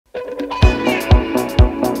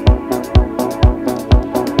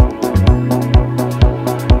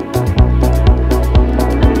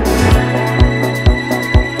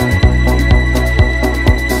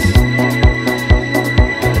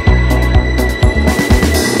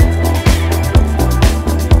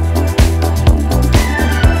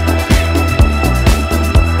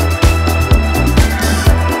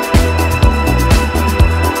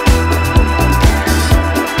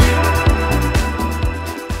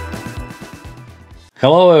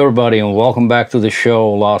Hello everybody and welcome back to the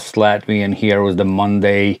show. Lost Latvian here with the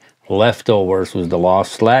Monday leftovers with the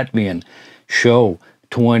Lost Latvian show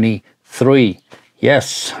 23.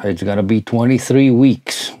 Yes, it's gonna be 23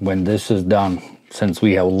 weeks when this is done since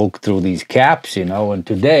we have looked through these caps, and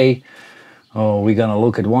today we're gonna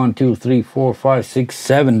look at 1, 2, 3, 4, 5, 6,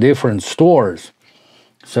 7 different stores.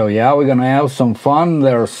 So yeah, we're gonna have some fun.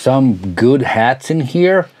 There are some good hats in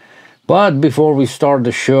here. But before we start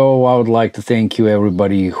the show, I would like to thank you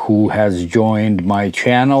everybody who has joined my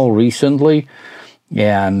channel recently,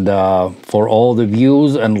 and for all the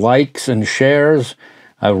views and likes and shares.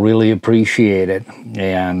 I really appreciate it.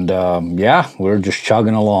 And yeah, we're just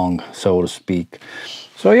chugging along, so to speak.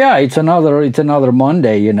 So yeah, it's another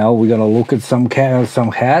Monday. We're gonna look at some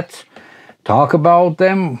hats, talk about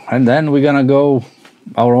them, and then we're gonna go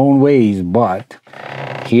our own ways. But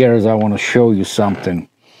here's I want to show you something.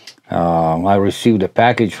 I received a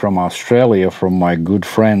package from Australia from my good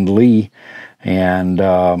friend Lee, and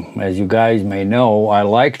as you guys may know, I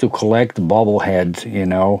like to collect bobbleheads,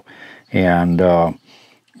 and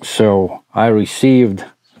so I received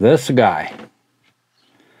this guy.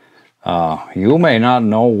 You may not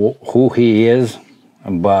know who he is,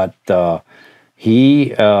 but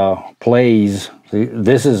he plays.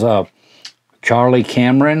 This is Charlie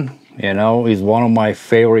Cameron. He's one of my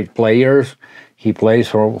favorite players. He plays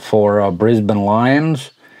for Brisbane Lions.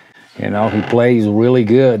 He plays really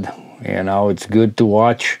good. It's good to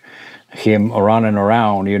watch him running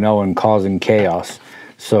around, and causing chaos.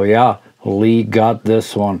 So yeah, Lee got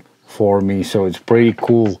this one for me. So it's pretty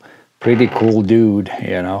cool dude,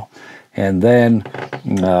 And then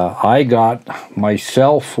I got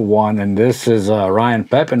myself one, and this is Ryan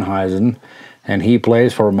Peppenhuisen, and he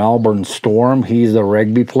plays for Melbourne Storm. He's a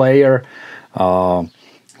rugby player.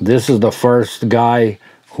 This is the first guy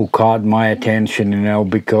who caught my attention,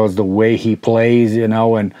 because the way he plays,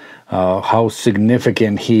 and how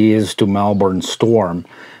significant he is to Melbourne Storm.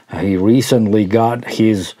 He recently got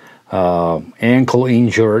his ankle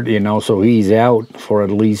injured, so he's out for at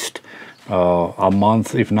least a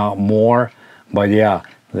month, if not more. But yeah,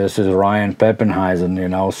 this is Ryan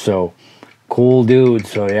Peppenhuisen, so cool dude.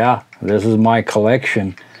 So yeah, this is my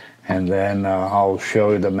collection. And then I'll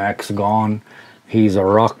show you the Max Gone. He's a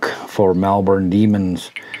ruck for Melbourne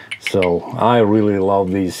Demons. So I really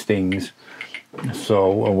love these things.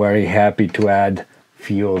 So I'm very happy to add a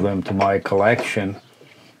few of them to my collection.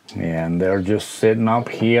 And they're just sitting up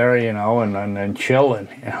here, and chilling,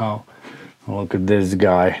 Look at this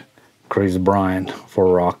guy, Chris Bryant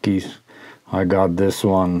for Rockies. I got this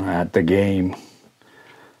one at the game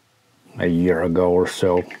a year ago or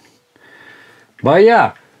so. But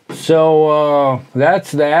yeah. So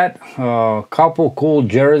that's that. A couple cool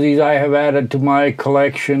jerseys I have added to my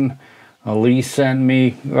collection. Lee sent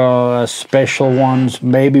me special ones.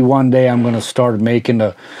 Maybe one day I'm going to start making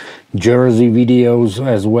the jersey videos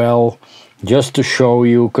as well, just to show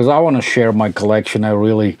you, because I want to share my collection. I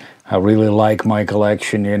really like my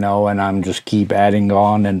collection, and I'm just keep adding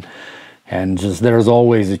on, and just there's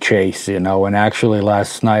always a chase, And actually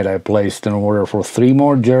last night I placed an order for 3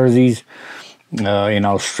 more jerseys. In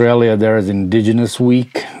Australia, there is Indigenous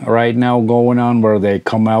Week right now going on, where they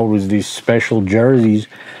come out with these special jerseys,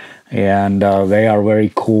 and they are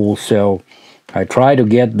very cool. So I try to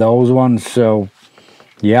get those ones. So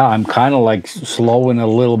yeah, I'm kind of like slowing a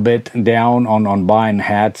little bit down on buying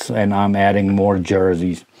hats, and I'm adding more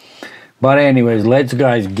jerseys. But anyways, let's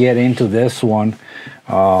guys get into this one.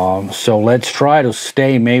 So let's try to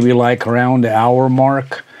stay maybe like around the hour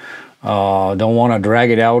mark. Don't want to drag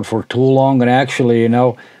it out for too long. And actually,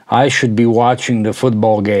 I should be watching the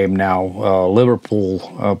football game now. Liverpool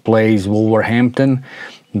plays Wolverhampton.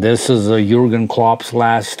 This is Jurgen Klopp's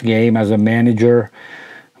last game as a manager.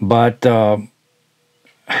 But I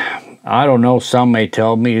don't know. Some may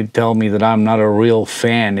tell me that I'm not a real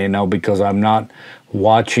fan, because I'm not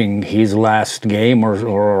watching his last game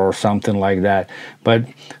or something like that. But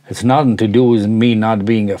it's nothing to do with me not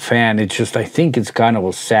being a fan. It's just I think it's kind of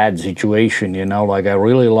a sad situation, like I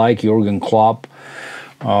really like Jurgen Klopp.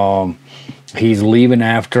 He's leaving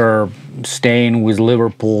after staying with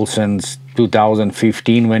Liverpool since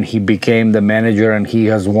 2015 when he became the manager, and he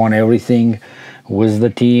has won everything with the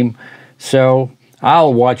team. So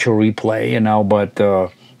I'll watch a replay, but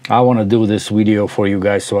I want to do this video for you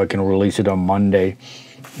guys so I can release it on Monday.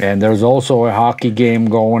 And there's also a hockey game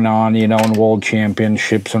going on, in World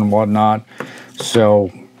Championships and whatnot.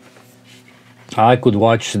 So I could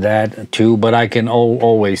watch that too, but I can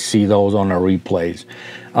always see those on the replays.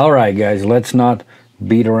 All right, guys, let's not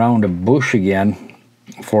beat around the bush again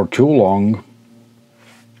for too long.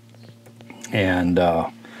 And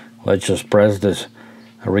let's just press this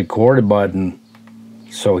record button.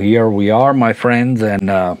 So here we are, my friends, and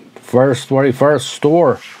very first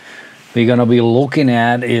store we're gonna be looking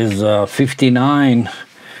at is 59.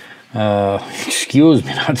 Excuse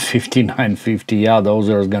me, not 59.50. Yeah, those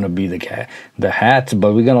are gonna be the hats.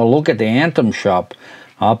 But we're gonna look at the Anthem shop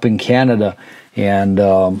up in Canada, and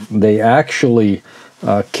they actually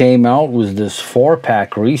came out with this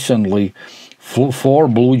 4-pack recently, 4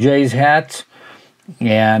 Blue Jays hats,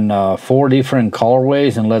 and 4 different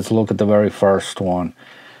colorways. And let's look at the very first one.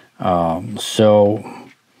 So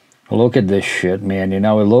look at this shit, man. You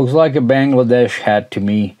know, it looks like a Bangladesh hat to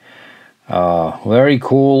me. Very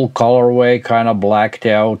cool colorway, kind of blacked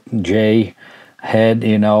out J head,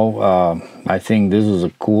 you know. I think this is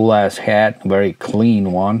a cool ass hat, very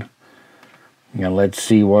clean one. And let's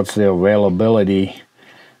see what's the availability.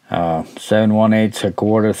 7/1/8 a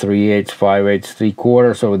quarter, 3/8, 5/8,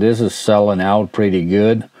 3/4. So this is selling out pretty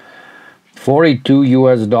good. $42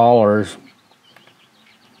 US.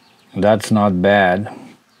 That's not bad.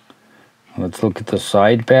 Let's look at the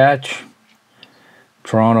side patch.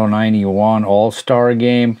 Toronto 91 All-Star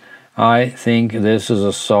Game. I think this is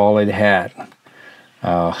a solid hat.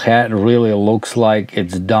 Hat really looks like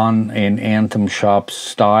it's done in Anthem Shop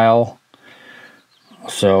style.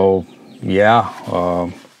 So yeah,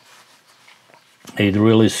 it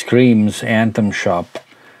really screams Anthem Shop.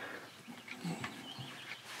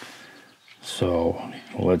 So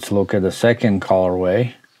let's look at the second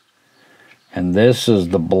colorway. And this is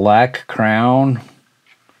the black crown.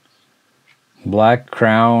 Black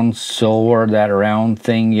crown, silver, that round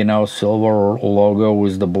thing, you know, silver logo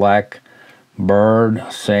with the black bird.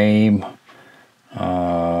 Same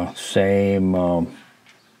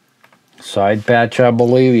side patch, I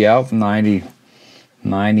believe. Yep,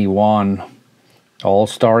 91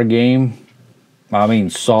 All-Star Game. I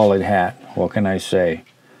mean, solid hat. What can I say?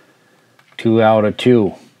 2 out of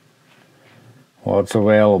 2. What's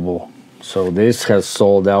available? So this has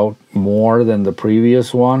sold out more than the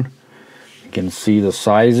previous one. You can see the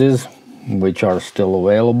sizes, which are still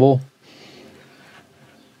available.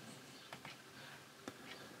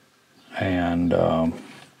 And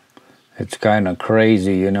it's kind of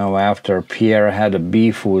crazy, you know, after Pierre had a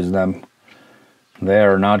beef with them,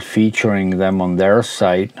 they're not featuring them on their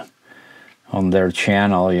site, on their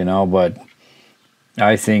channel, you know, but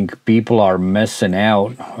I think people are missing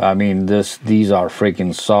out. I mean, these are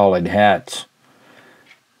freaking solid hats.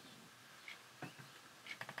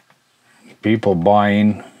 People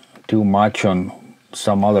buying too much on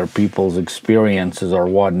some other people's experiences or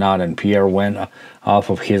whatnot, and Pierre went off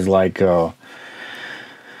of his, like,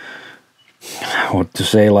 what to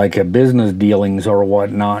say, like a business dealings or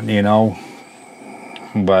whatnot, you know.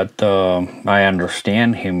 But I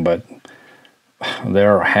understand him, but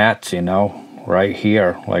there are hats, you know, right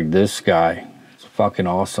here, like this guy. It's a fucking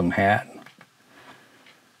awesome hat.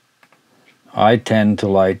 I tend to,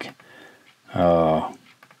 like,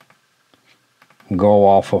 go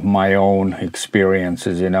off of my own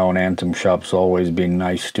experiences, you know, and Anthem Shop's always been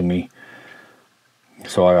nice to me.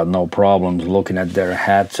 So I got no problems looking at their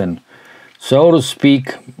hats and, so to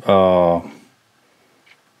speak,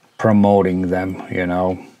 promoting them, you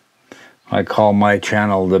know. I call my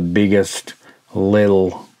channel the biggest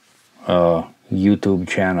little YouTube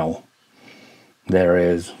channel there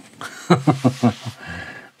is.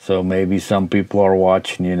 So maybe some people are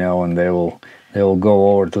watching, you know, and they'll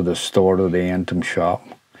go over to the store, to the Anthem Shop.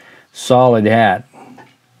 Solid hat.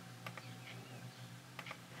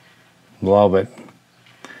 Love it.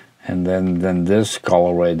 And then this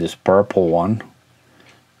colorway, this purple one.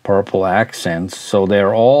 Purple accents. So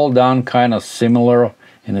they're all done kind of similar,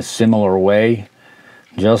 in a similar way.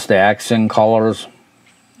 Just the accent colors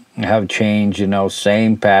have changed, you know.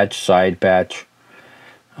 Same patch, side patch.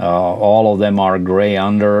 All of them are gray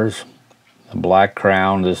unders. The black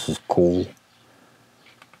crown, this is cool.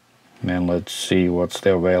 And let's see what's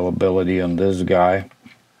the availability on this guy.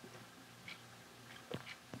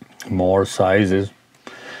 More sizes.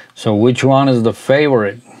 So which one is the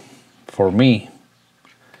favorite for me?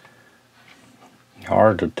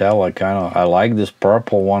 Hard to tell. I like this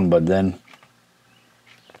purple one, but then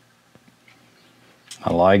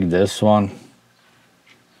I like this one.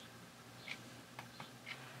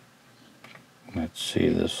 Let's see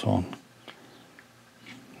this one.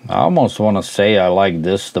 I almost want to say I like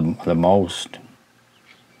this the most.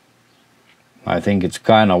 I think it's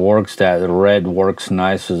kind of works, that red works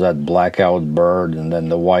nice as that blackout bird, and then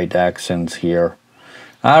the white accents here.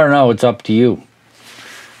 I don't know, it's up to you.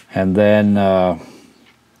 And then,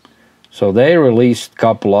 so they released a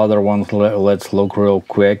couple other ones. Let's look real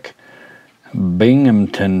quick.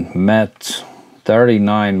 Binghamton Mets,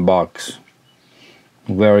 $39.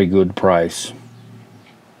 Very good price.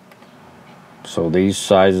 So these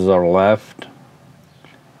sizes are left.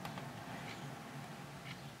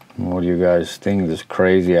 What do you guys think? This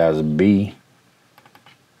crazy as bee.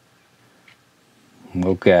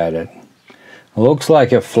 Look at it. Looks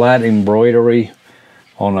like a flat embroidery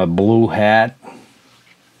on a blue hat.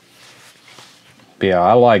 Yeah,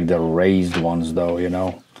 I like the raised ones though, you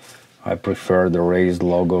know. I prefer the raised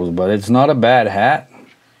logos, but it's not a bad hat.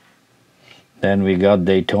 Then we got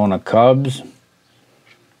Daytona Cubs.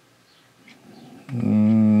 I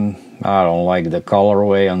don't like the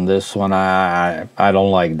colorway on this one. I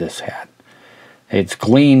don't like this hat. It's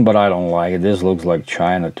clean, but I don't like it. This looks like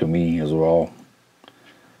China to me as well.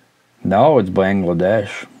 No, it's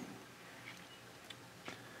Bangladesh.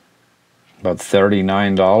 About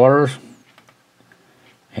 $39.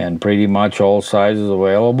 And pretty much all sizes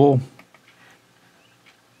available.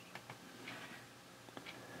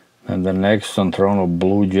 And the next one, Toronto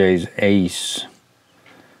Blue Jays Ace.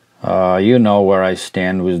 You know where I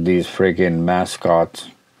stand with these freaking mascots.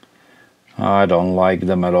 I don't like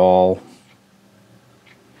them at all.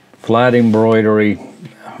 Flat embroidery.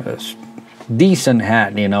 Decent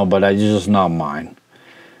hat, you know, but it's just not mine.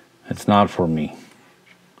 It's not for me.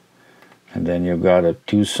 And then you got a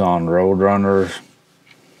Tucson Roadrunners.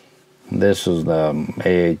 This is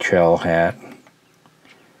the AHL hat.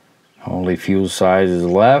 Only few sizes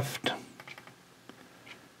left.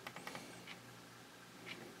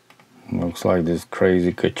 Looks like this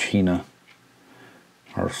crazy Kachina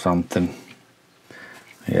or something.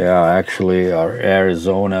 Yeah, actually our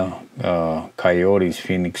Arizona Coyotes,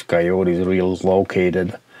 Phoenix Coyotes,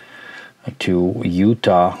 relocated to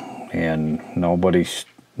Utah, and nobody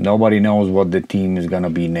knows what the team is gonna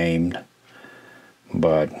be named,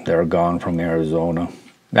 but they're gone from Arizona.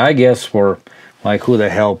 I guess for like, who the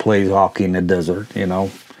hell plays hockey in the desert, you know?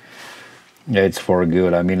 It's for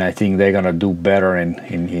good. I mean, I think they're gonna do better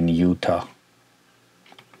in Utah.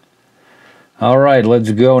 All right, let's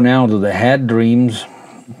go now to the hat dreams.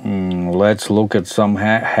 Let's look at some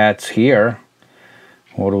hats here.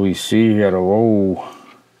 What do we see here? Whoa.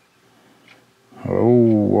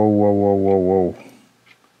 Whoa.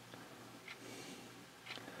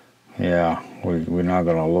 Yeah, we're not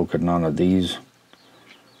gonna look at none of these.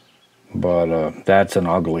 But that's an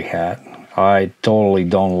ugly hat. I totally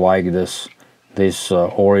don't like this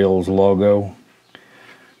Orioles logo.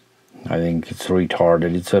 I think it's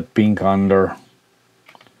retarded. It's a pink under.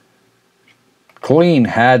 Clean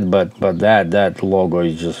hat, but that logo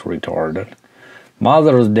is just retarded.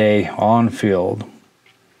 Mother's Day on field.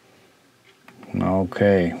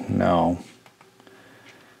 Okay, no.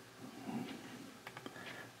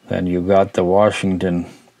 Then you got the Washington.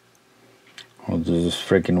 Oh, there's this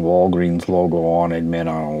freaking Walgreens logo on it. Man,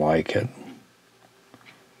 I don't like it.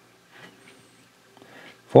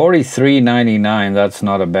 $43.99. That's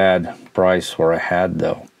not a bad price for a hat,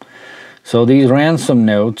 though. So these ransom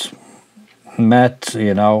notes met,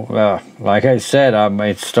 you know, like I said,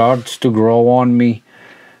 it starts to grow on me.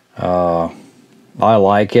 I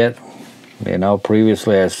like it. You know,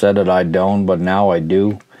 previously I said that I don't, but now I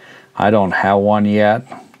do. I don't have one yet.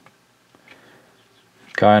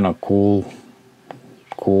 Kind of cool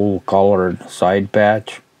colored side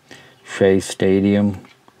patch. Shea Stadium.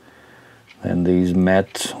 And these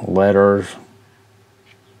Mets letters.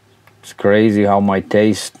 It's crazy how my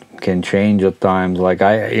taste can change at times. Like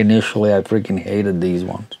initially I freaking hated these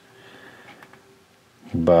ones.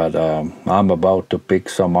 But I'm about to pick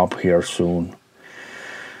some up here soon.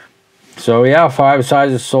 So yeah, 5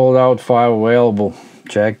 sizes sold out, 5 available.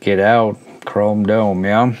 Check it out. Chrome Dome,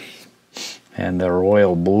 yeah? And the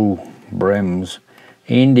royal blue brims.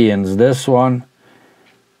 Indians, this one.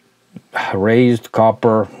 Raised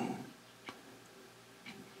copper.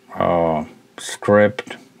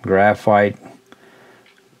 Script, graphite,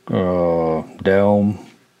 dome,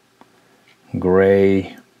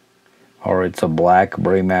 gray, or it's a black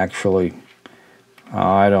brim actually.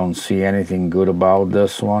 I don't see anything good about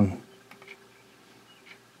this one.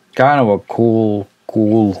 Kind of a cool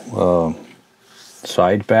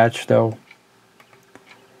side patch though.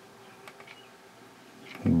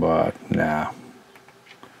 But nah.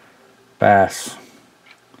 Pass.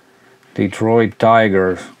 Detroit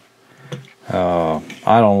Tigers.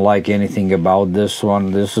 I don't like anything about this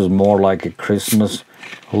one. This is more like a Christmas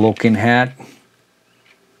looking hat.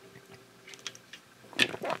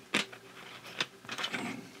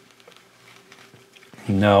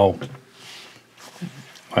 No.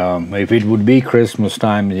 If it would be Christmas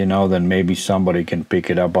time, you know, then maybe somebody can pick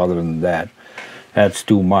it up. Other than that, that's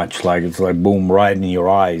too much. Like, it's like boom, right in your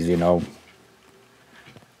eyes, you know.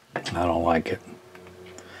 I don't like it.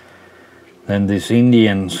 Then these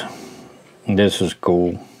Indians, this is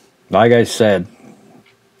cool. Like I said,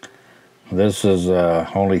 this is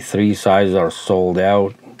only 3 sizes are sold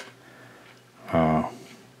out.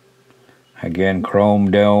 Again,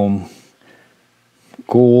 chrome dome,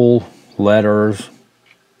 cool letters.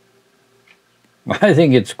 I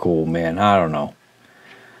think it's cool, man. I don't know.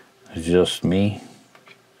 It's just me.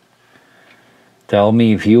 Tell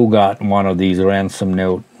me if you got one of these ransom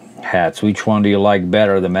note hats. Which one do you like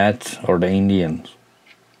better, the Mets or the Indians?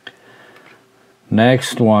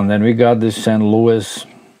 Next one, then we got this St. Louis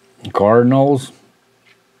Cardinals.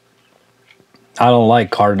 I don't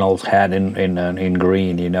like Cardinals hat in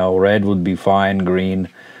green, you know. Red would be fine, green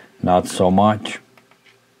not so much.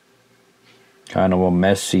 Kind of a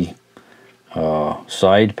messy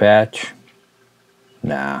side patch.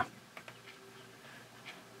 Nah.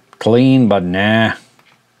 Clean, but nah.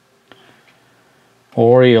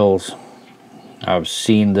 Orioles. I've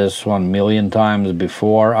seen this one a million times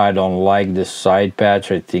before. I don't like this side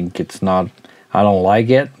patch. I think it's not, I don't like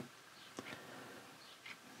it.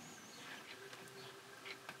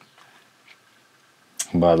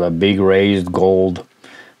 But a big raised gold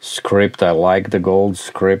script. I like the gold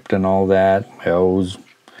script and all that. O's.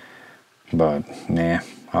 But nah,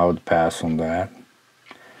 I would pass on that.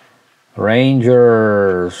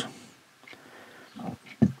 Rangers.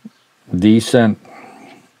 Decent.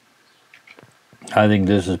 I think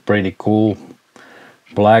this is pretty cool.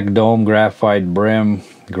 Black dome, graphite brim,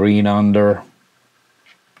 green under.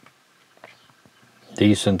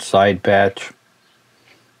 Decent side patch.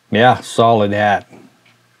 Yeah, solid hat.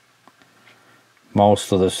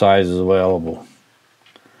 Most of the sizes available.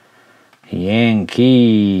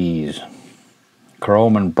 Yankees.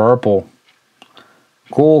 Chrome and purple.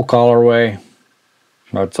 Cool colorway.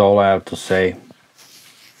 That's all I have to say.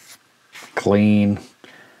 Clean.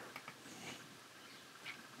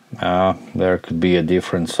 There could be a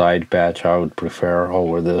different side patch I would prefer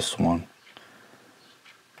over this one.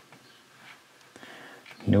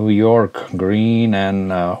 New York green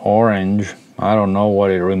and orange. I don't know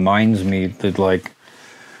what it reminds me. That, like,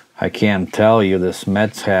 I can't tell you, this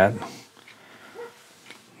Mets hat.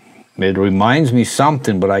 It reminds me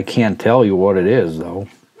something, but I can't tell you what it is, though.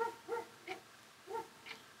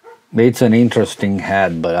 It's an interesting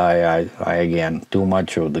hat, but I again, too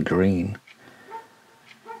much of the green.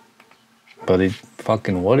 But it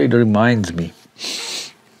fucking, what it reminds me.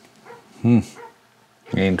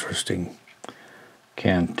 Interesting.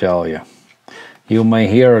 Can't tell you. You may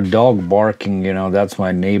hear a dog barking, you know, that's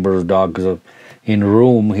my neighbor's dog, because in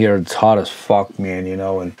room here it's hot as fuck, man, you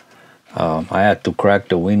know, and I had to crack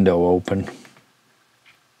the window open.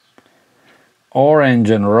 Orange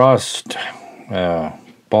and rust.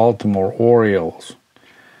 Baltimore Orioles.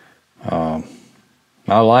 I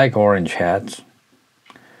like orange hats.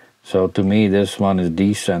 So to me, this one is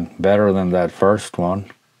decent. Better than that first one.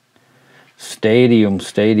 Stadium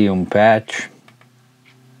patch.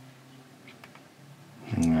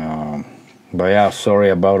 But yeah, sorry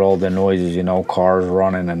about all the noises, you know, cars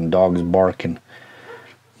running and dogs barking.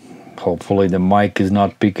 Hopefully the mic is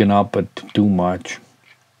not picking up it too much.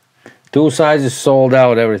 2 sizes sold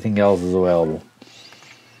out, everything else is available.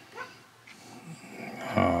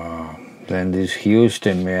 Then this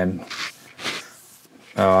Houston, man.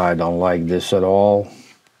 I don't like this at all.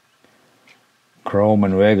 Chrome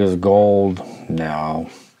and Vegas gold. No.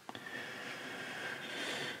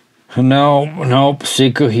 Nope.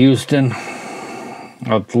 Sick of Houston.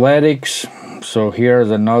 Athletics. So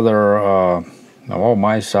here's another. Oh,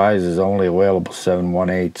 my size is only available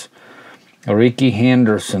 7/18. Ricky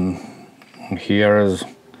Henderson. Here's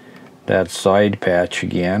that side patch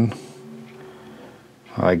again.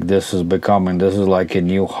 Like this is like a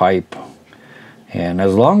new hype. And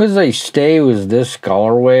as long as they stay with this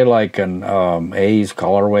colorway, like an A's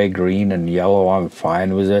colorway, green and yellow, I'm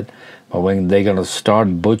fine with it. But when they're gonna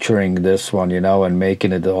start butchering this one, you know, and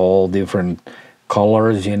making it all different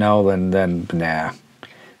colors, you know, then nah.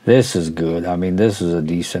 This is good. I mean, this is a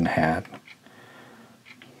decent hat.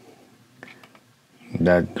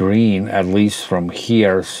 That green, at least from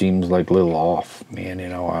here, seems like a little off, man, you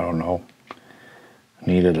know, I don't know.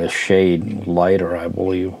 Needed a shade lighter, I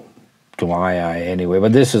believe, to my eye anyway.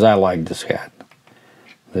 But I like this hat.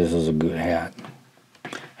 This is a good hat.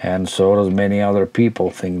 And so does many other people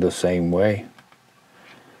think the same way.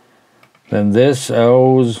 Then this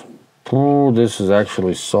O's, this is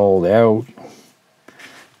actually sold out.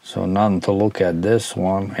 So nothing to look at this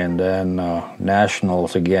one. And then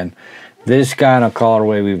Nationals again. This kind of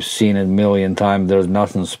colorway, we've seen it a million times. There's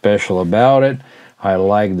nothing special about it. I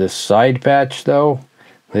like this side patch though.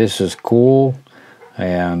 This is cool.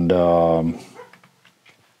 And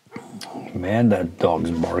Man, that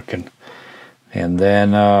dog's barking. And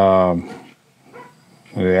then,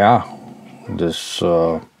 yeah, this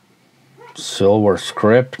silver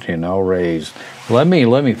script, you know, raised. Let me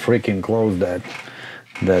freaking close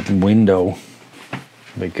that window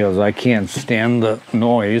because I can't stand the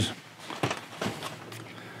noise.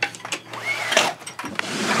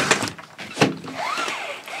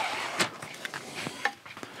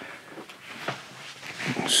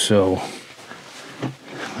 So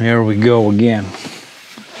here we go again.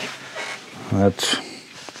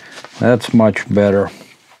 That's much better.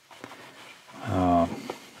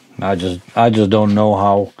 I just don't know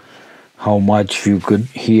how much you could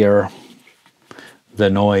hear the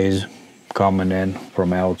noise coming in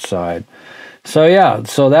from outside. So yeah,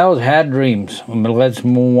 so that was Hat Dreams. Let's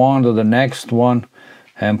move on to the next one.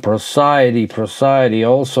 And Procity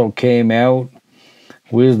also came out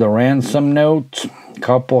with the ransom note,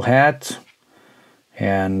 couple hats.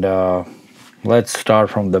 And let's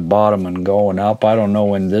start from the bottom and going up. I don't know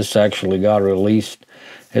when this actually got released.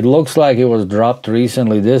 It looks like it was dropped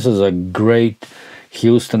recently. This is a great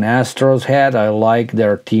Houston Astros hat. I like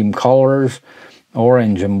their team colors.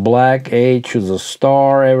 Orange and black. H is a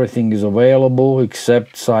star. Everything is available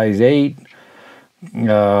except size 8.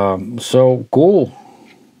 So cool.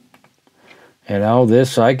 You know,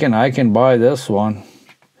 this I can buy this one.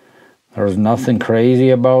 There's nothing crazy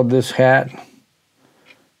about this hat.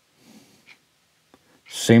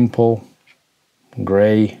 Simple,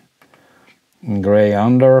 gray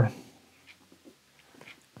under.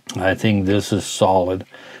 I think this is solid.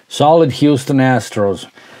 Solid Houston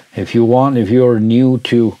Astros. If you're new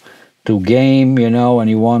to game, you know, and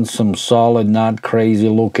you want some solid, not crazy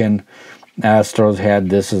looking Astros hat,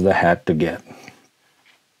 this is the hat to get.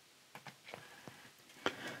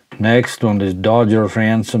 Next one is Dodgers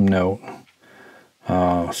ransom note.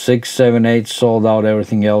 6, 7, 8 sold out.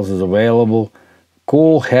 Everything else is available.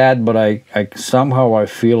 Cool hat, but I somehow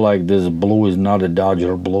feel like this blue is not a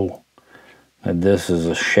Dodger blue. That this is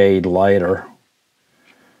a shade lighter.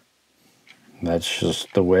 That's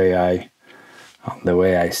just the way I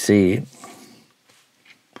see it.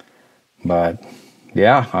 But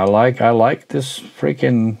yeah, I like this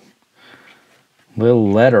freaking little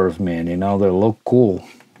letters, man. You know, they look cool.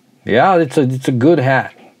 Yeah, it's a good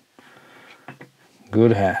hat.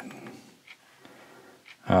 Good hat.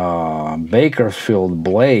 Bakersfield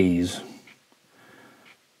Blaze.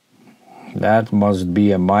 That must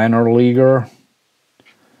be a minor leaguer.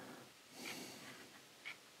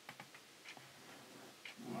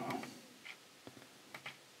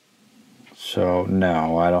 So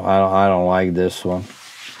no, I don't like this one.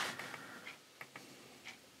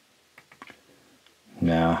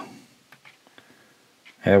 Nah.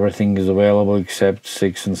 Everything is available except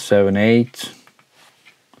 6 and 7, 8.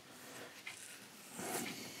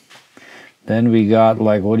 Then we got,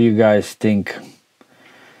 like, what do you guys think?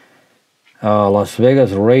 Las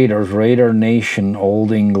Vegas Raiders, Raider Nation,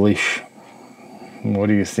 Old English. What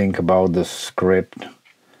do you think about the script?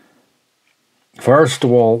 First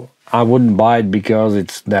of all, I wouldn't buy it because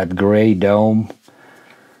it's that gray dome.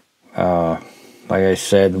 Like I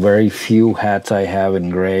said, very few hats I have in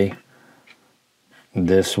gray.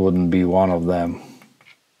 This wouldn't be one of them.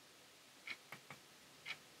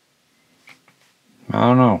 I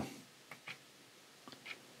don't know.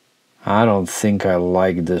 I don't think I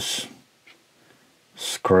like this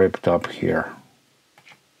script up here.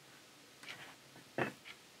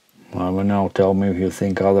 Let me know. Tell me if you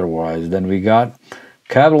think otherwise. Then we got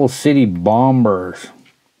Capital City Bombers.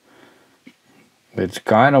 It's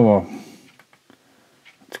kind of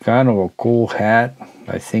a cool hat.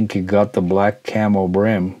 I think you got the black camo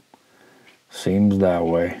brim. Seems that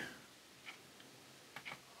way.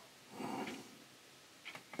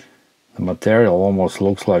 The material almost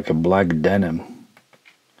looks like a black denim,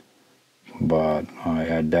 but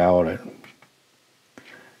I doubt it.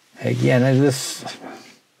 Again, this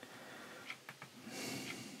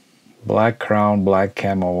black crown, black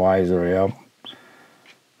camo visor, yep.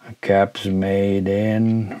 A cap's made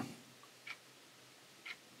in,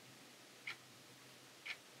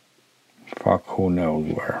 fuck, who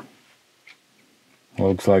knows where.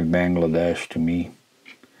 Looks like Bangladesh to me.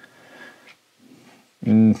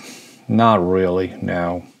 Not really,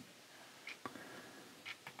 no.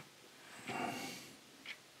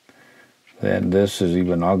 Then this is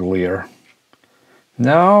even uglier.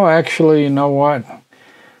 No, actually, you know what?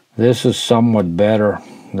 This is somewhat better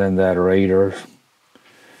than that Raiders.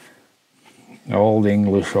 Old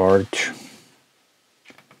English arch.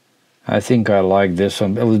 I think I like this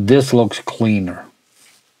one. This looks cleaner.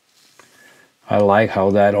 I like how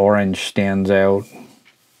that orange stands out.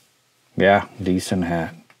 Yeah, decent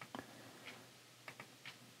hat.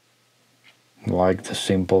 Like the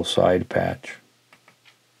simple side patch.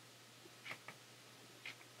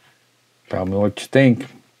 Tell me what you think.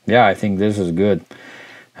 Yeah, I think this is good.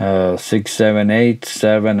 6, 7, 8,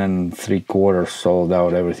 7 3/4 sold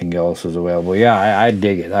out. Everything else is available. Yeah, I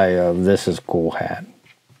dig it. This is a cool hat.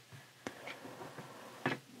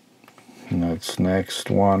 That's next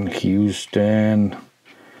one. Houston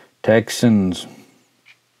Texans.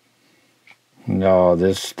 No,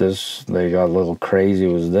 this they got a little crazy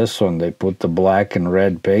with this one. They put the black and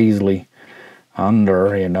red paisley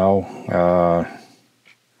under, you know.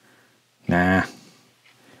 Nah.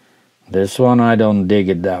 This one I don't dig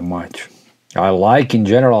it that much. In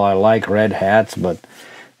general, I like red hats, but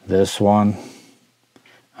this one,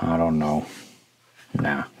 I don't know.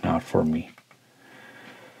 Nah, not for me.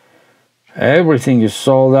 Everything is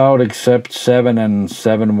sold out except 7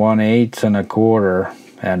 7/1/8 and 1/4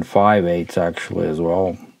 and 5/8 actually as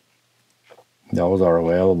well. Those are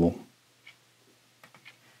available.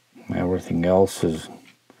 Everything else is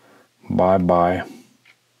bye-bye.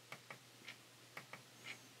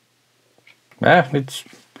 It's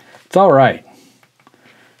all right.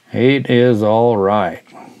 It is all right.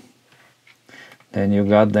 Then you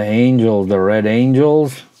got the Angels, the Red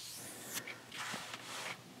Angels.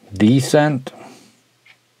 Decent,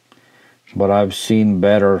 but I've seen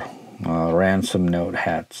better ransom note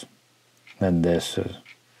hats than this is.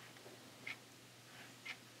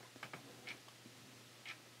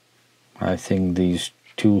 I think these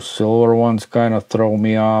two silver ones kind of throw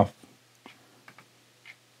me off.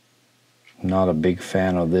 Not a big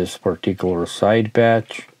fan of this particular side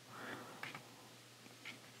patch.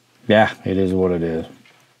 Yeah, it is what it is.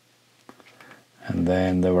 And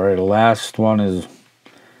then the very last one is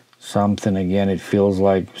something, again, it feels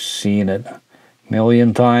like seen it a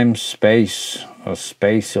million times. Space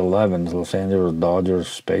 11s, Los Angeles Dodgers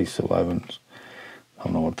Space 11s.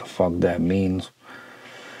 Don't know what the fuck that means.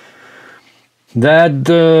 That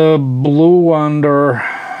blue under,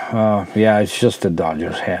 yeah, it's just a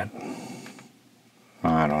Dodgers hat.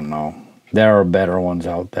 I don't know. There are better ones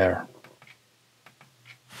out there.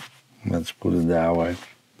 Let's put it that way.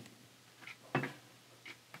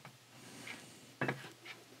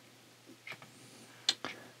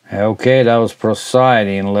 Okay, that was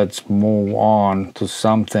Poseidon. Let's move on to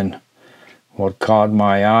something what caught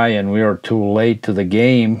my eye, and we are too late to the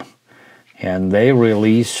game. And they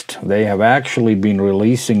have actually been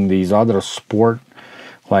releasing these other sport,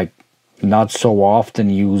 like not so often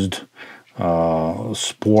used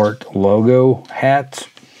sport logo hats.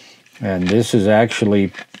 And this is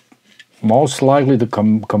actually most likely to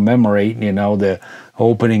commemorate, you know, the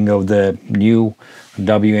opening of the new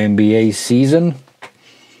WNBA season.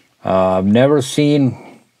 I've never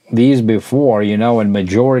seen these before, you know, and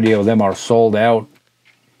majority of them are sold out.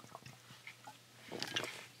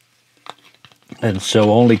 And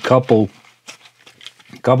so only couple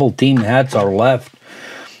team hats are left.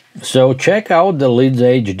 So check out the Lids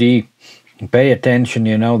HD. Pay attention,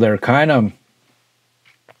 you know, they're kind of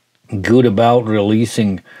good about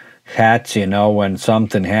releasing hats, you know, when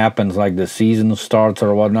something happens like the season starts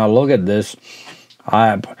or whatnot. Look at this.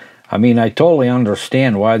 I mean, I totally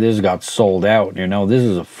understand why this got sold out, you know. This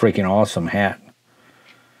is a freaking awesome hat.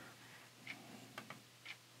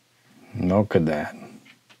 Look at that.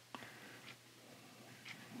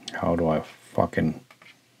 How do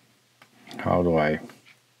I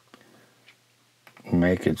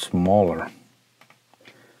make it smaller?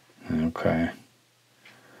 Okay.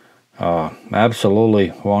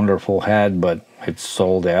 Absolutely wonderful hat, but it's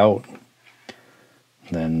sold out.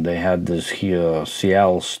 Then they had this here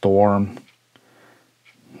Seattle Storm.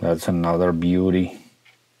 That's another beauty.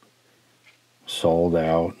 Sold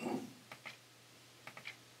out.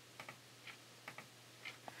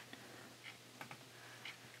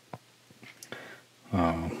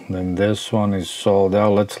 Then this one is sold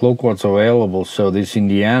out. Let's look what's available. So this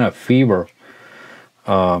Indiana Fever.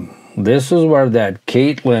 This is where that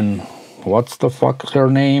Caitlin, what's the fuck's her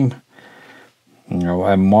name? You know,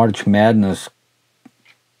 at March Madness.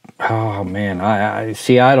 Oh man, I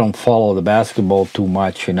see. I don't follow the basketball too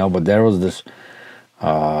much, you know. But there was this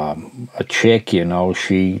a chick, you know.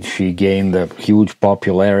 She gained a huge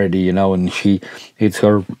popularity, you know, and it's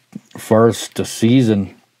her first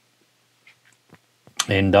season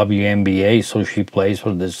in WNBA, so she plays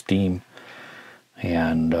for this team.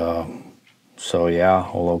 And so yeah,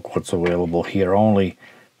 look what's available here. Only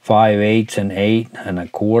 5/8 and 8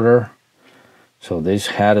 1/4. So this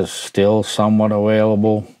hat is still somewhat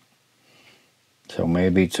available. So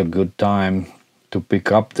maybe it's a good time to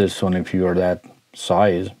pick up this one if you're that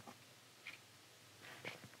size.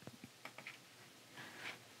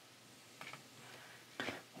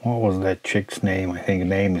 What was that chick's name? I think the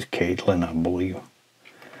name is Caitlin, I believe.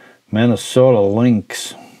 Minnesota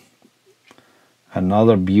Lynx.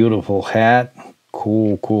 Another beautiful hat.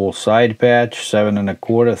 Cool side patch. 7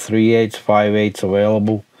 1/4, 3/8, 5/8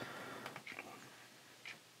 available.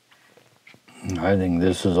 I think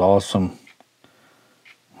this is awesome.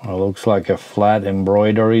 It looks like a flat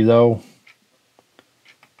embroidery though.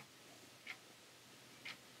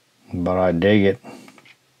 But I dig it.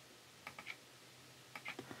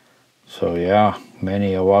 So yeah,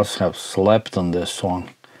 many of us have slept on this one.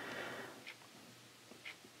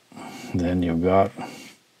 Then you've got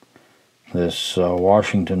this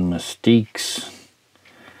Washington Mystiques.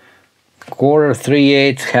 1/4,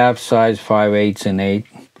 3/8, half size, 5/8 and 8.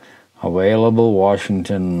 Available,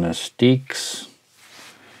 Washington Mystiques.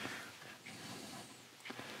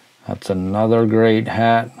 That's another great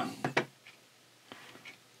hat.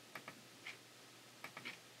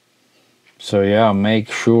 So yeah,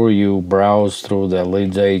 make sure you browse through the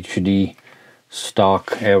Lids HD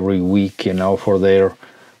stock every week, you know, for their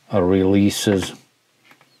releases,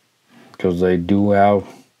 because they do have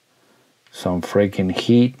some freaking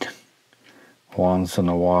heat once in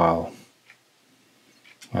a while.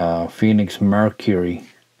 Phoenix Mercury.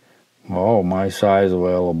 Oh, my size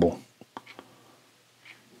available.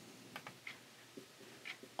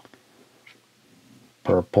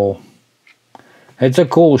 Purple. It's a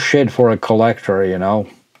cool shit for a collector, you know,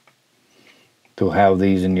 to have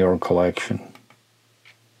these in your collection.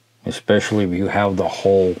 Especially if you have the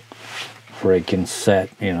whole freaking set,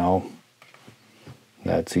 you know.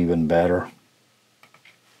 That's even better.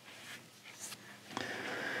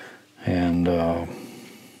 And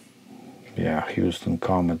yeah, Houston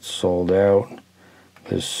Comets sold out.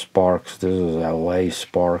 This Sparks, this is LA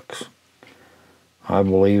Sparks. I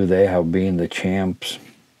believe they have been the champs.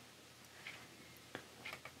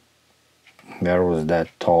 There was that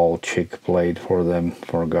tall chick played for them,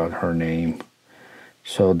 forgot her name.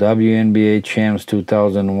 So WNBA champs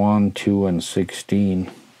 2001, 2, and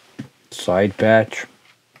 16. Side patch.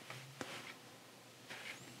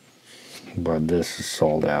 But this is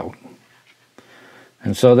sold out.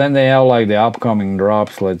 And so then they have like the upcoming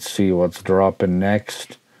drops. Let's see what's dropping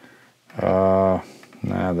next. Nah,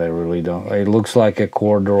 they really don't. It looks like a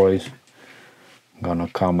corduroy's gonna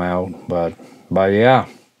come out, but yeah.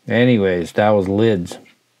 Anyways, that was Lids.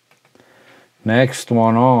 Next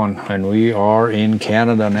one on, and we are in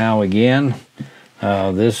Canada now again.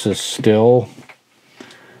 This is still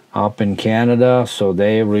up in Canada, so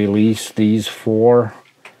they released these four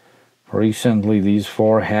recently. These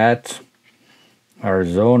 4 hats.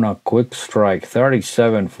 Arizona Quick Strike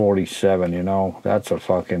 37.47. You know, that's a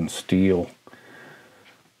fucking steal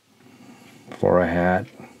for a hat.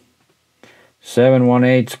 7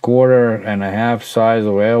 1/8, 1/4 and a half size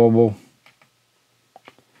available.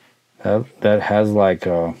 That has like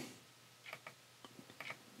a.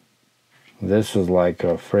 This is like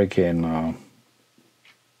a freaking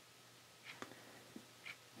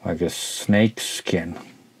like a snake skin,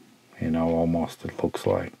 you know, almost it looks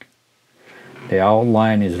like. The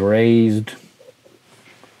outline is raised.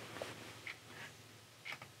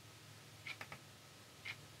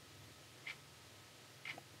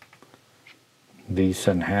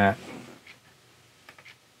 Decent hat.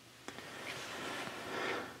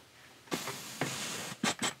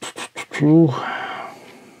 Ooh.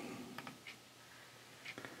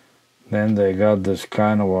 Then they got this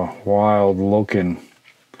kind of a wild looking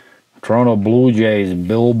Toronto Blue Jays,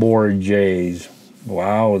 Billboard Jays.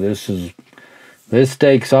 Wow, this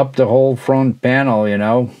takes up the whole front panel, you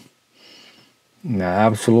know.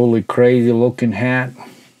 Absolutely crazy looking hat.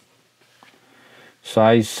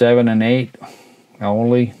 Size 7 and 8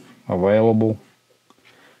 only available.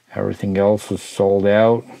 Everything else is sold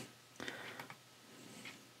out.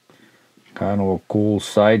 Kind of a cool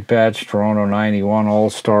side patch. Toronto 91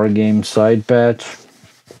 All-Star Game side patch.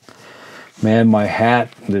 Man, my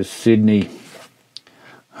hat, this Sydney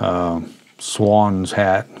Swans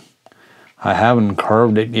hat, I haven't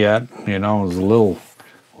curved it yet. You know, it's a little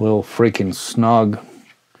freaking snug.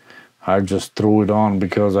 I just threw it on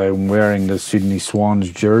because I'm wearing the Sydney Swans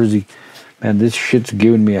jersey. Man, this shit's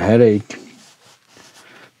giving me a headache.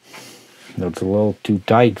 It's a little too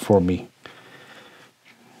tight for me.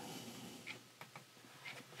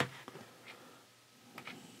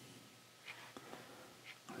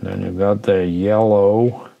 Then you've got the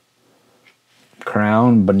yellow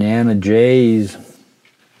Crown Banana Jays.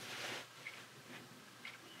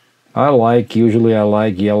 Usually I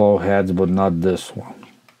like yellow hats, but not this one.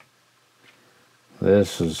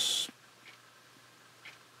 This is,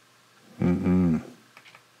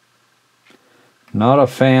 not a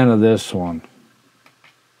fan of this one.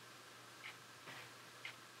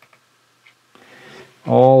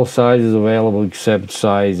 All sizes available except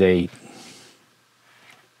size 8.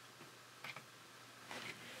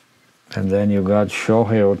 And then you got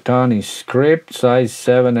Shohei Ohtani script, size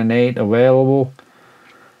 7 and 8 available.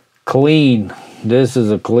 Clean. This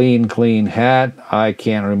is a clean hat. I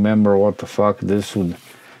can't remember what the fuck this would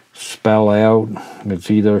spell out.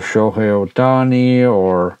 It's either Shohei Ohtani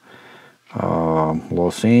or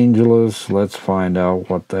Los Angeles. Let's find out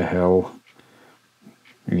what the hell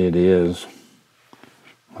it is.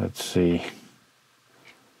 Let's see.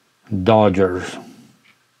 Dodgers.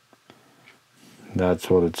 That's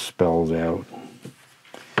what it spells out.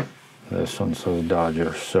 This one says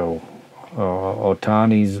Dodgers. So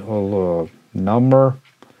Ohtani's number,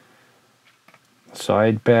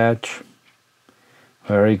 side patch,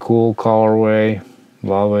 very cool colorway,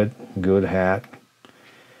 love it, good hat.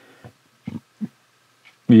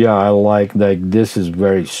 Yeah, I like this is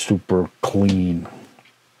very super clean.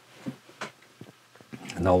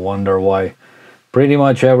 No wonder why pretty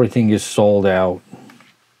much everything is sold out.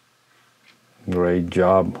 Great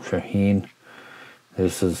job, Shaheen.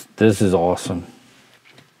 This is awesome.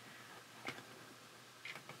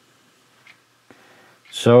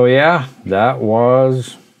 So yeah, that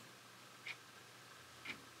was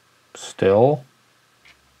still.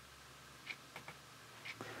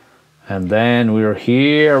 And then we're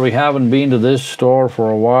here. We haven't been to this store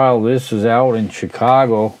for a while. This is out in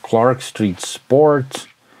Chicago, Clark Street Sports.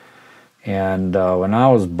 And when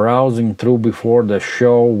I was browsing through before the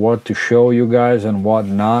show what to show you guys and what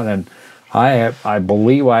not, and I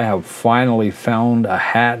believe I have finally found a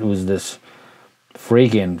hat with this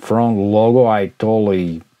freaking front logo I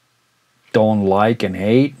totally don't like and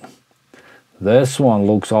hate. This one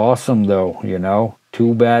looks awesome though, you know.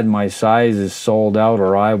 Too bad my size is sold out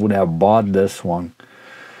or I would have bought this one.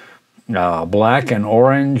 Black and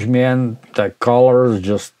orange, man, the colors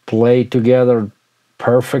just play together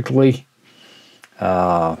perfectly.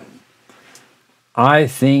 I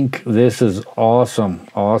think this is awesome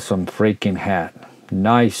freaking hat.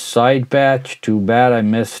 Nice side patch. Too bad I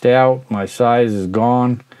missed out. My size is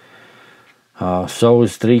gone. So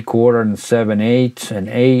is 3/4 and 7/8 and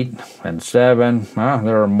 8 and 7.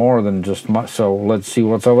 There are more than just much. So let's see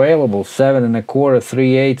what's available. 7 1/4,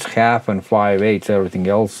 3/8, half, and 5/8. Everything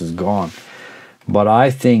else is gone. But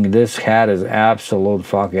I think this hat is absolute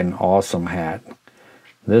fucking awesome hat.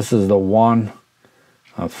 This is the one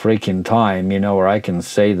freaking time, you know, where I can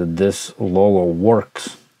say that this logo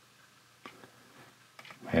works.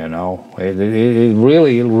 You know, it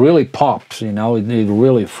really pops, you know, it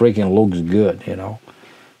really freaking looks good, you know,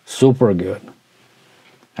 super good.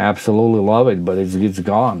 Absolutely love it, but it's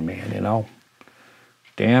gone, man, you know.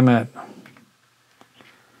 Damn it.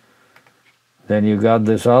 Then you got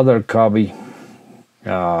this other cubby.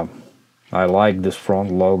 I like this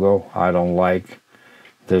front logo. I don't like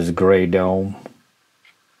this gray dome.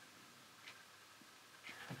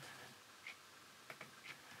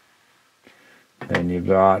 Then you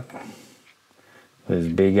got this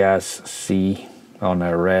big ass C on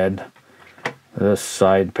a red. This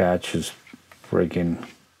side patch is freaking,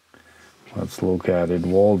 let's look at it.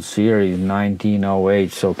 World Series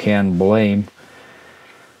 1908, so can't blame.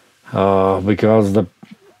 Because the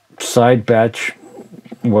side patch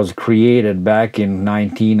was created back in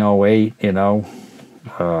 1908, you know.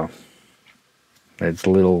 It's a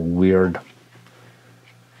little weird.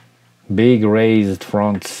 Big raised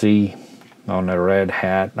front C on a red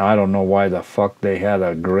hat. I don't know why the fuck they had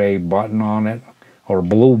a gray button on it or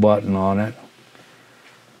blue button on it.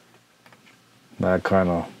 That kind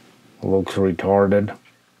of looks retarded.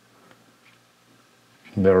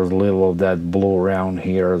 There's a little of that blue around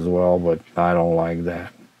here as well, but I don't like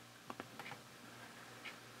that.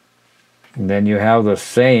 And then you have the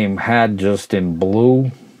same hat just in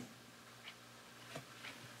blue.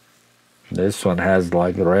 This one has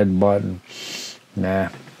like a red button. Nah.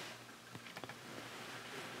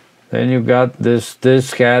 Then you got this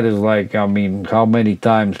hat is like, I mean, how many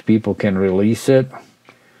times people can release it?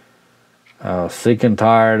 Sick and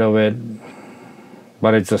tired of it.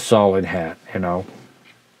 But it's a solid hat, you know.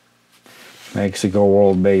 Mexico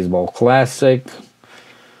World Baseball Classic.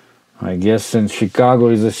 I guess since Chicago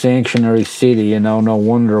is a sanctuary city, you know, no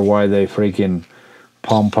wonder why they freaking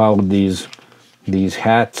pump out these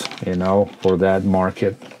hats, you know, for that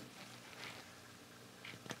market.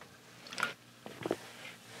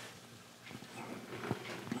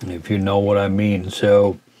 If you know what I mean.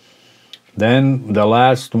 So then the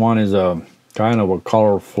last one is a kind of a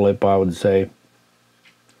color flip, I would say.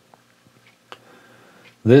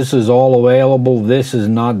 This is all available. This is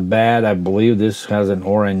not bad. I believe this has an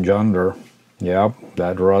orange under. Yep,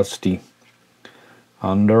 that rusty.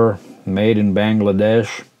 under, made in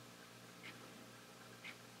Bangladesh.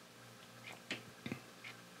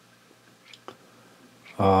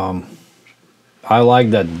 I like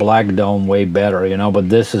that black dome way better, you know, but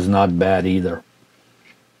this is not bad either.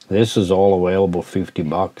 This is all available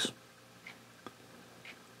 $50.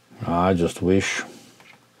 I just wish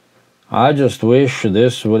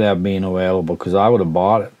this would have been available, because I would have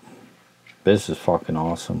bought it. This is fucking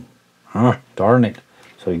awesome. Huh, darn it.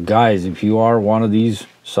 So guys, if you are one of these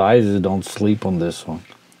sizes, don't sleep on this one.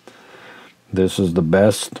 This is the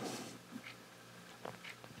best.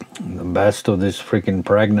 The best of this freaking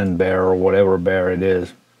pregnant bear or whatever bear it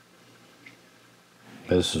is.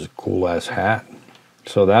 This is a cool ass hat.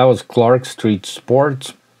 So that was Clark Street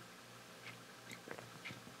Sports.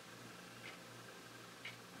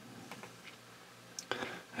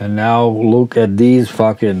 And now look at this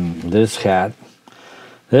hat.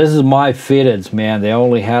 This is my fitteds, man. The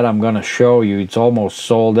only hat I'm gonna show you, it's almost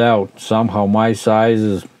sold out. Somehow my size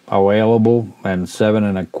is available, and 7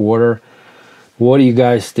 1/4. What do you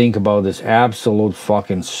guys think about this absolute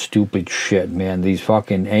fucking stupid shit, man? These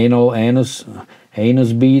fucking anus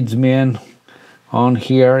beads, man, on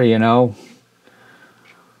here, you know.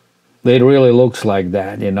 It really looks like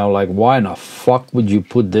that, you know, like why in the fuck would you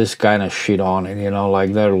put this kind of shit on it, you know,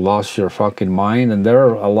 like they've lost your fucking mind. And there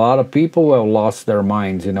are a lot of people who have lost their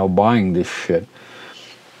minds, you know, buying this shit.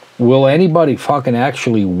 Will anybody fucking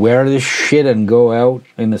actually wear this shit and go out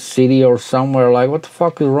in the city or somewhere? Like, what the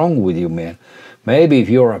fuck is wrong with you, man? Maybe if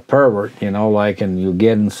you're a pervert, you know, like, and you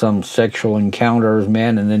get in some sexual encounters,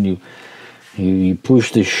 man, and then you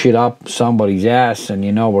push this shit up somebody's ass, and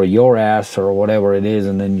you know, or your ass or whatever it is,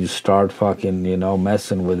 and then you start fucking, you know,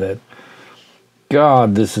 messing with it.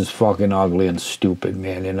 God, this is fucking ugly and stupid,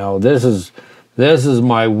 man, you know. This is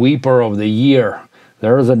my weeper of the year.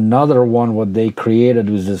 There's another one what they created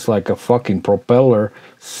was just like a fucking propeller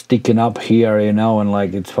sticking up here, you know, and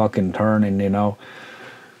like it's fucking turning, you know.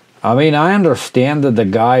 I mean, I understand that the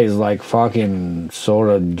guy is like fucking sort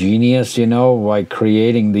of genius, you know, like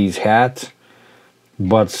creating these hats.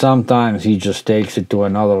 But sometimes he just takes it to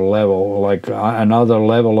another level, like another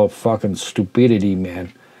level of fucking stupidity,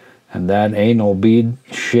 man. And that anal bead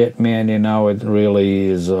shit, man, you know, it really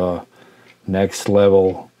is next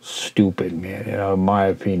level stupid, man, you know, in my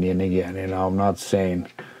opinion. Again, you know, I'm not saying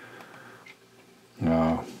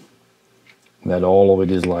that all of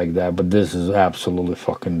it is like that, but this is absolutely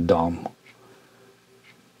fucking dumb.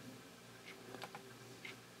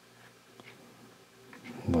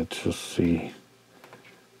 Let's just see.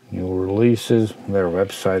 New releases. Their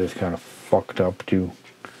website is kind of fucked up too.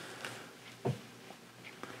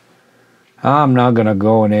 I'm not gonna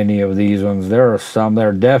go in any of these ones. There are some,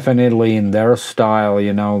 they're definitely in their style,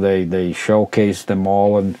 you know, they showcase them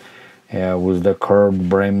all, and with the curved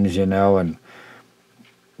brims, you know. And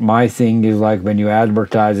my thing is, like, when you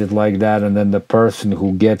advertise it like that, and then the person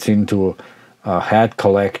who gets into hat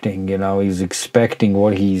collecting, you know, he's expecting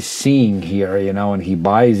what he's seeing here, you know, and he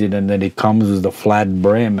buys it, and then it comes with a flat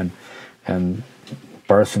brim, and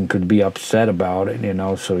person could be upset about it, you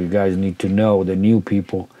know. So you guys need to know, the new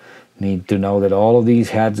people need to know that all of these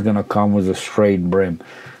hats gonna come with a straight brim,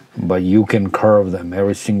 but you can curve them.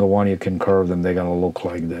 Every single one you can curve them. They're gonna look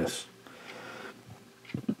like this.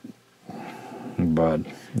 But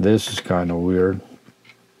this is kind of weird.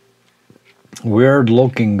 Weird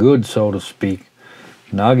looking good, so to speak.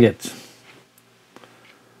 Nuggets.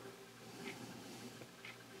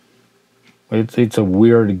 It's a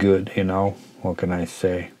weird good, you know. What can I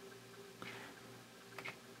say?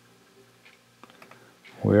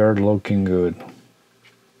 Weird looking good.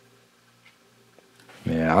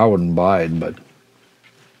 Yeah, I wouldn't buy it, but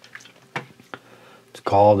it's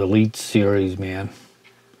called Elite Series, man.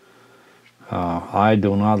 I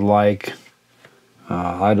do not like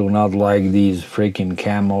these freaking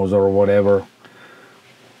camos or whatever.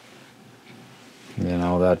 You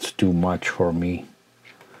know, that's too much for me.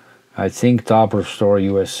 I think Topper Store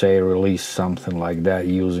USA released something like that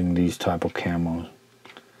using these type of camos.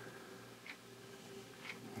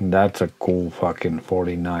 That's a cool fucking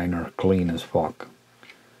 49er, clean as fuck.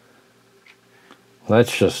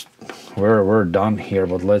 Let's just, we're done here,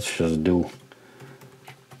 but let's just do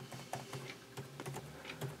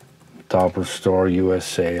Topper Store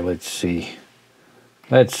USA. Let's see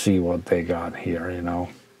what they got here, you know.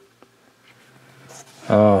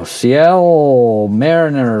 Seattle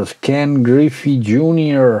Mariners, Ken Griffey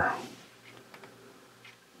Jr.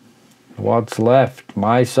 What's left?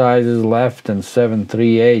 My size is left and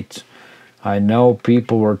 7/3/8. I know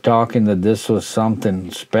people were talking that this was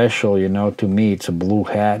something special, you know. To me, it's a blue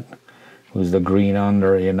hat with the green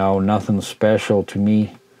under, you know. Nothing special to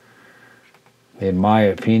me. in my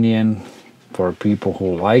opinion, for people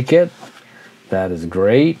who like it, that is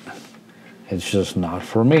great. It's just not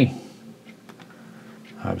for me.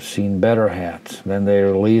 I've seen better hats. Then they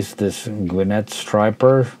released this Gwinnett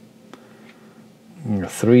Striper.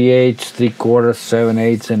 3/8, 3/4,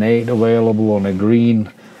 7/8, and 8 available on a green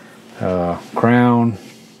crown.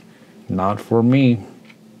 Not for me.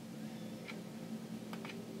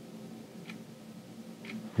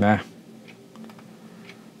 Nah.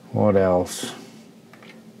 What else?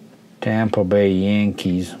 Tampa Bay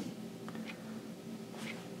Yankees.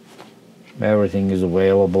 Everything is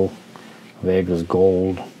available. Vegas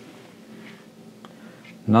Gold.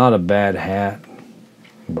 Not a bad hat,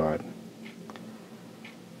 but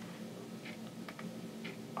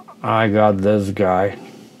I got this guy.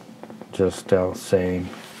 Just saying.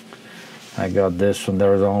 I got this one.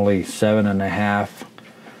 There's only 7.5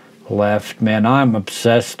 left. Man, I'm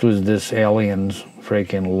obsessed with this Aliens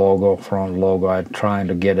freaking logo, front logo. I'm trying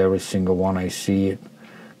to get every single one I see it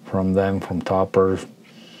from them, from Toppers.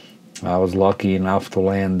 I was lucky enough to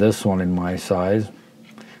land this one in my size.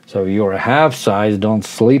 So if you're a half size, don't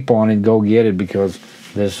sleep on it. Go get it, because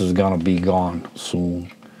this is gonna be gone soon.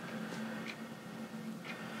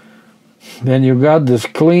 Then you got this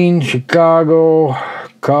clean Chicago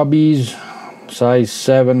Cubbies, size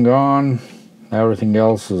 7 gone. Everything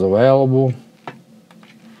else is available.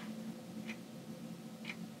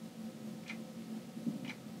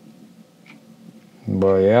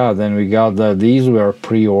 But yeah, then we got these were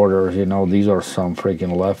pre-orders, you know, these are some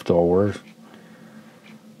freaking leftovers.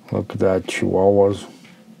 Look at that, Chihuahuas,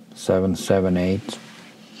 7/7/8.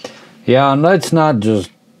 Yeah, and let's not just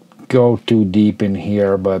go too deep in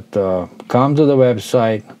here, but come to the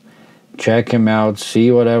website, check him out,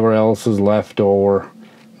 see whatever else is left over.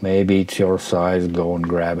 Maybe it's your size, go and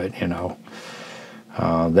grab it, you know.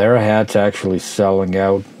 Their hat's actually selling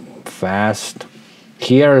out fast.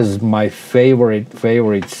 Here is my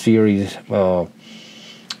favorite series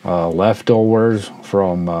leftovers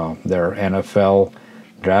from their NFL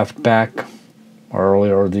draft pack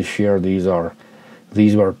earlier this year.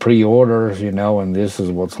 These were pre-orders, you know, and this is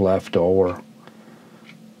what's left over.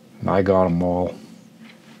 I got them all.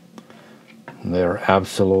 They're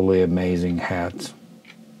absolutely amazing hats.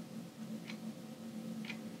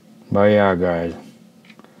 But yeah, guys,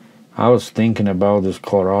 I was thinking about this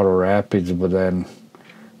Colorado Rapids, but then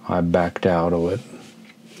I backed out of it.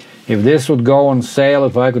 If this would go on sale,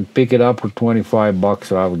 if I could pick it up for 25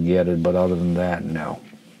 bucks, I would get it. But other than that, no.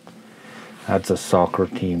 That's a soccer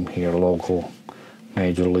team here, local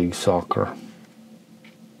Major League Soccer.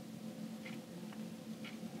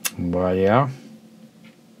 But yeah,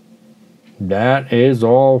 that is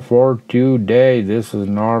all for today. This is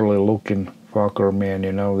gnarly looking fucker, man.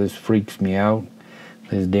 You know, this freaks me out.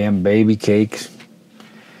 These damn baby cakes.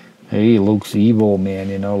 He looks evil, man.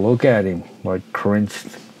 You know, look at him. Like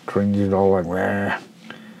cringes all like, wah.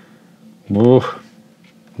 Oof.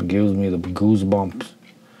 Gives me the goosebumps.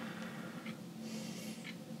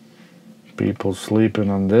 People sleeping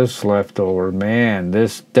on this leftover, man.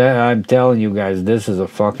 I'm telling you guys, this is a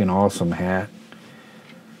fucking awesome hat.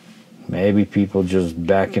 Maybe people just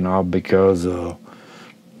backing up because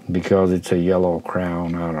it's a yellow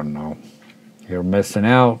crown. I don't know. You're missing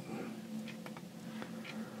out.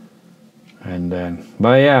 And then,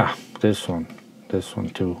 but yeah, this one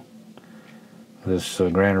too. This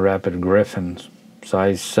Grand Rapids Griffins,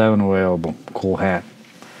 size 7 available. Cool hat.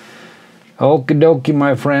 Okie dokie,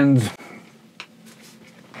 my friends.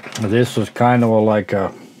 This was kind of like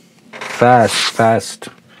a fast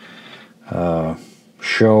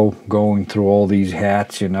show, going through all these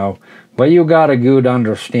hats, you know. But you got a good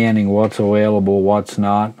understanding what's available, what's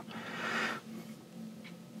not.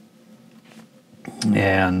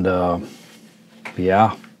 And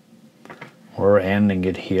yeah, we're ending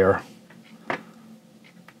it here.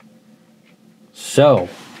 So,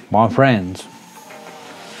 my friends,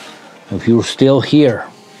 if you're still here,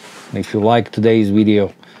 if you like today's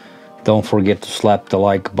video, don't forget to slap the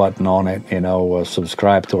like button on it, you know,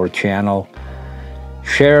 subscribe to our channel,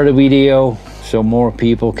 share the video so more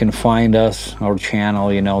people can find us, our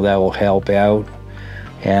channel, you know, that will help out.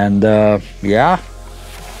 And yeah,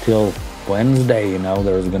 till Wednesday, you know,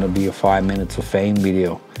 there's gonna be a 5 minutes of fame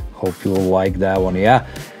video. Hope you'll like that one. Yeah,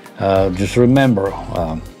 just remember,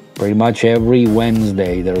 pretty much every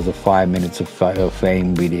Wednesday there's a 5 minutes of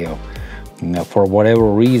fame video. Now, for whatever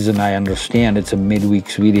reason, I understand it's a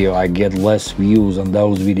midweek's video. I get less views on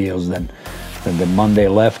those videos than the Monday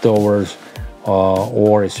leftovers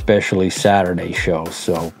or especially Saturday shows.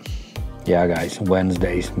 So yeah, guys,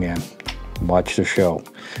 Wednesdays, man, watch the show.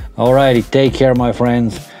 Alrighty, take care, my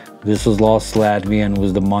friends. This is Lost Latvian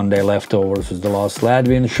with the Monday Leftovers with the Lost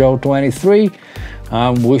Latvian Show 23.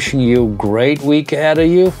 I'm wishing you a great week ahead of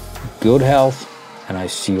you, good health, and I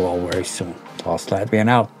see you all very soon. Lost Latvian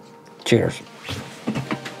out. Cheers.